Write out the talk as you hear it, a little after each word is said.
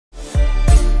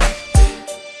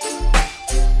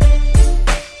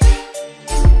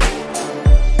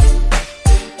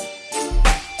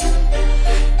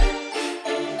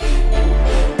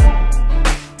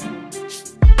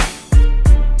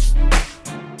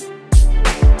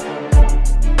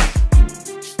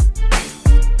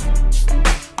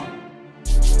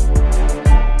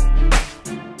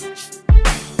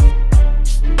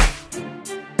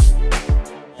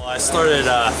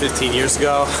15 years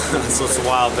ago, so it's a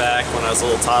while back when I was a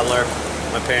little toddler.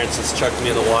 My parents just chucked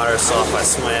me in the water, saw if I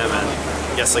swam, and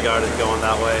I guess I got it going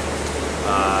that way.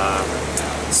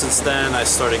 Since then, I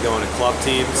started going to club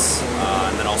teams,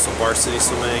 and then also varsity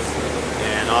swimming.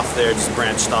 And off there, just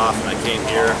branched off, and I came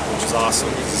here, which is awesome.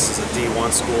 This is a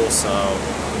D1 school, so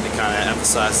it kind of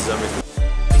emphasizes everything.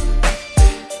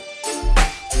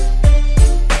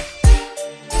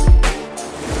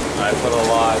 I put a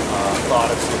lot of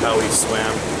thought into how we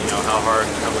swam, how hard,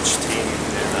 how much team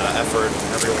and effort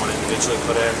everyone individually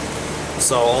put in.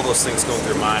 So all those things go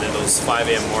through your mind, and those 5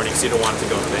 a.m. mornings, you don't want it to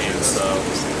go in vain. So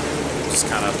just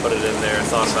kind of put it in there,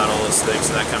 thought about all those things,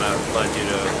 and that kind of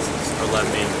led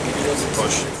me to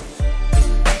push.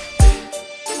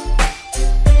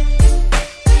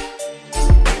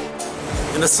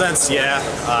 In a sense, yeah,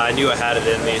 I knew I had it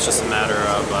in me. It's just a matter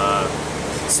of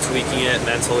just tweaking it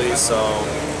mentally. So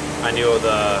I knew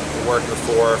the work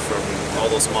before from all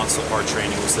those months of hard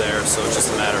training was there, so it's just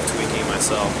a matter of tweaking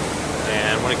myself.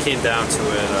 And when it came down to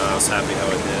it, I was happy how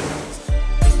it did.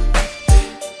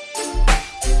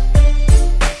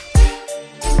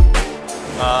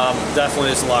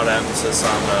 Definitely there's a lot of emphasis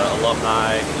on the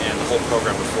alumni and the whole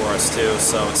program before us too,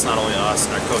 so it's not only us,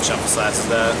 and our coach emphasizes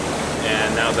that.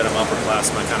 And now that I'm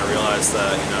upperclassmen, I kind of realize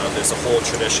that there's a whole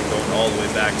tradition going all the way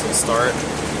back to the start.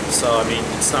 So I mean,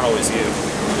 it's not always you.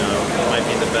 It might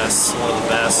be the best, one of the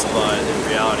best, but in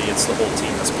reality, it's the whole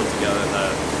team that's put together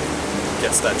that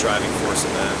gets that driving force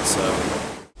in that. So.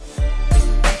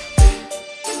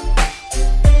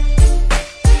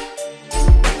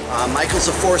 Michael's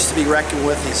a force to be reckoned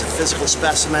with. He's a physical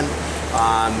specimen.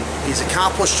 He's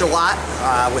accomplished a lot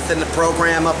within the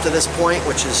program up to this point,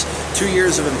 which is 2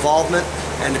 years of involvement.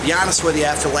 And to be honest with you,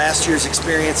 after last year's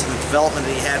experience and the development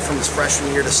that he had from his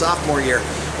freshman year to sophomore year,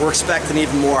 we're expecting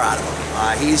even more out of him.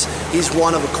 He's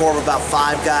one of a core of about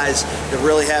 5 guys that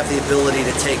really have the ability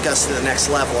to take us to the next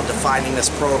level in defining this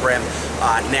program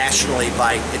nationally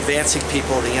by advancing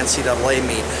people to the NCAA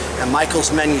meet. And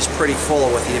Michael's menu is pretty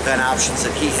full with the event options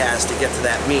that he has to get to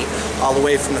that meet, all the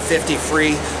way from the 50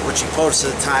 free, which he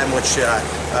posted at the time, which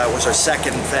was our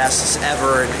second fastest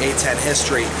ever in A10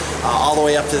 history, all the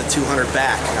way up to the 200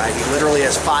 back. He literally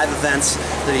has 5 events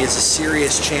that he has a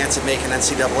serious chance at making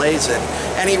NCAAs in,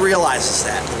 and he realizes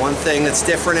that. The one thing that's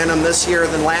different in him this year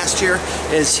than last year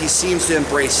is he seems to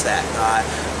embrace that.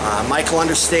 Michael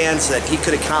understands that he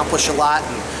could accomplish a lot,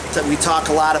 and we talk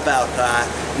a lot about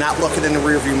not looking in the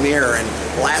rearview mirror, and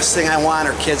the last thing I want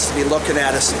are kids to be looking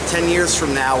at us 10 years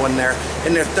from now when they're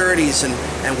in their 30s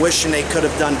and wishing they could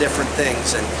have done different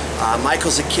things. And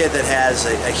Michael's a kid that has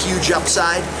a huge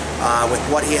upside with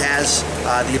what he has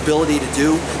the ability to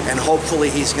do, and hopefully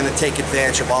he's going to take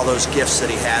advantage of all those gifts that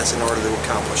he has in order to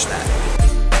accomplish that.